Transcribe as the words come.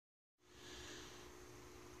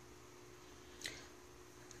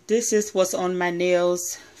This is what's on my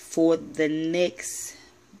nails for the next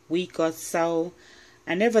week or so.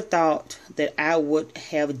 I never thought that I would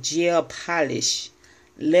have gel polish,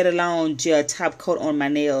 let alone gel top coat on my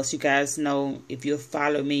nails. You guys know, if you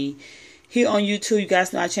follow me here on YouTube, you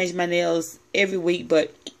guys know I change my nails every week,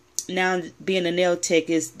 but now being a nail tech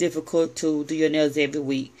is difficult to do your nails every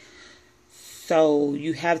week. So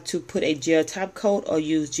you have to put a gel top coat or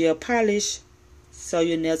use gel polish so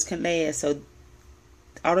your nails can last. So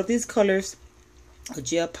all of these colors are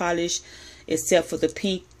gel polish, except for the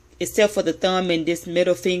pink, except for the thumb and this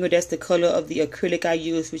middle finger. That's the color of the acrylic I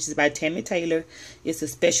use, which is by Tammy Taylor. It's a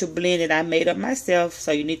special blend that I made up myself,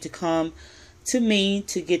 so you need to come to me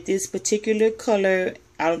to get this particular color.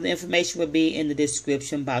 All of the information will be in the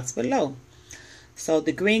description box below. So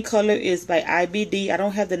the green color is by IBD. I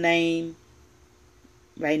don't have the name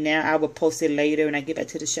right now. I will post it later when I get back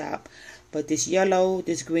to the shop. But this yellow,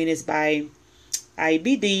 this green is by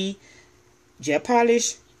IBD gel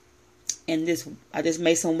polish. And this, I just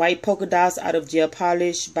made some white polka dots out of gel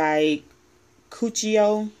polish by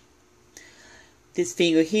Cuccio. This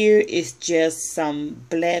finger here is just some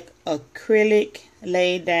black acrylic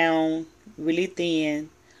laid down really thin,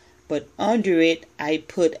 but under it I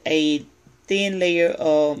put a thin layer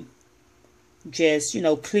of just, you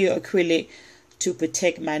know, clear acrylic to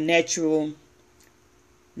protect my natural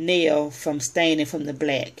nail from staining from the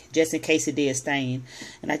black, just in case it did stain.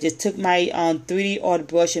 And I just took my 3D art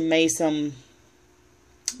brush and made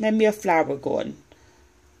me a flower garden.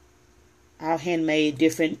 I handmade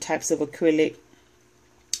different types of acrylic,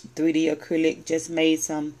 3D acrylic, just made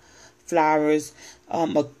some flowers.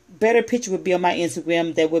 A better picture would be on my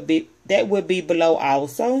Instagram. That would be below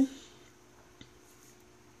also.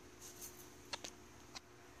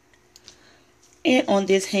 And on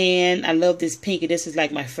this hand, I love this pink. This is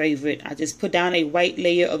like my favorite. I just put down a white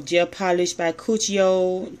layer of gel polish by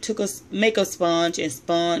Cuccio. Took a makeup sponge and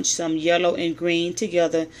sponged some yellow and green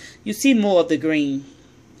together. You see more of the green.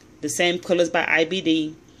 The same colors by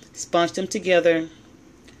IBD. Sponged them together.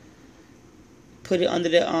 Put it under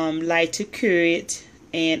the light to cure it.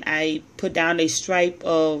 And I put down a stripe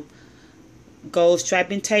of gold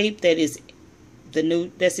striping tape that is the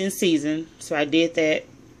new, that's in season. So I did that.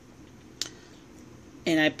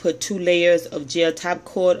 And I put 2 layers of gel top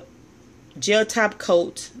coat,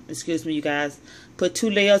 excuse me you guys. Put 2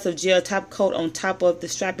 layers of gel top coat on top of the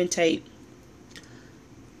striping tape.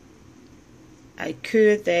 I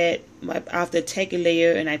cured that after take a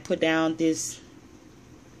layer, and I put down this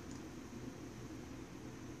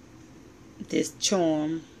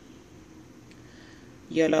charm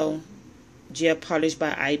yellow gel polish by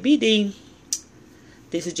IBD.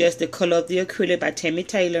 This is just the color of the acrylic by Tammy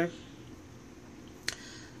Taylor.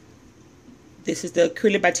 This is the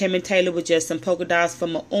acrylic by Tammy Taylor with just some polka dots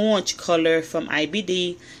from an orange color from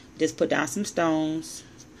IBD. Just put down some stones.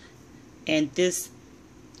 And this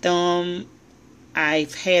thumb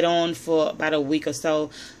I've had on for about a week or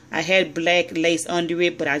so. I had black lace under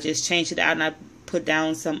it, but I just changed it out and I put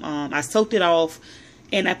down some, I soaked it off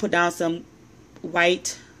and I put down some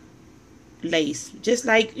white lace. Just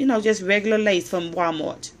like, you know, just regular lace from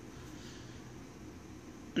Walmart.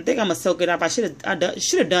 I think I'm gonna soak it up. I should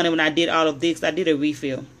have done it when I did all of this. I did a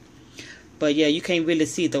refill, but yeah, you can't really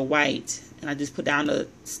see the white. And I just put down the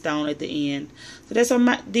stone at the end. So that's on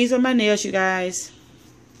my. These are my nails, you guys.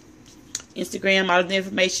 Instagram, all of the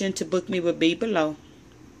information to book me will be below.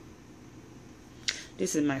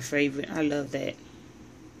 This is my favorite. I love that.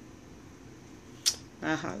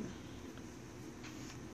 I holla.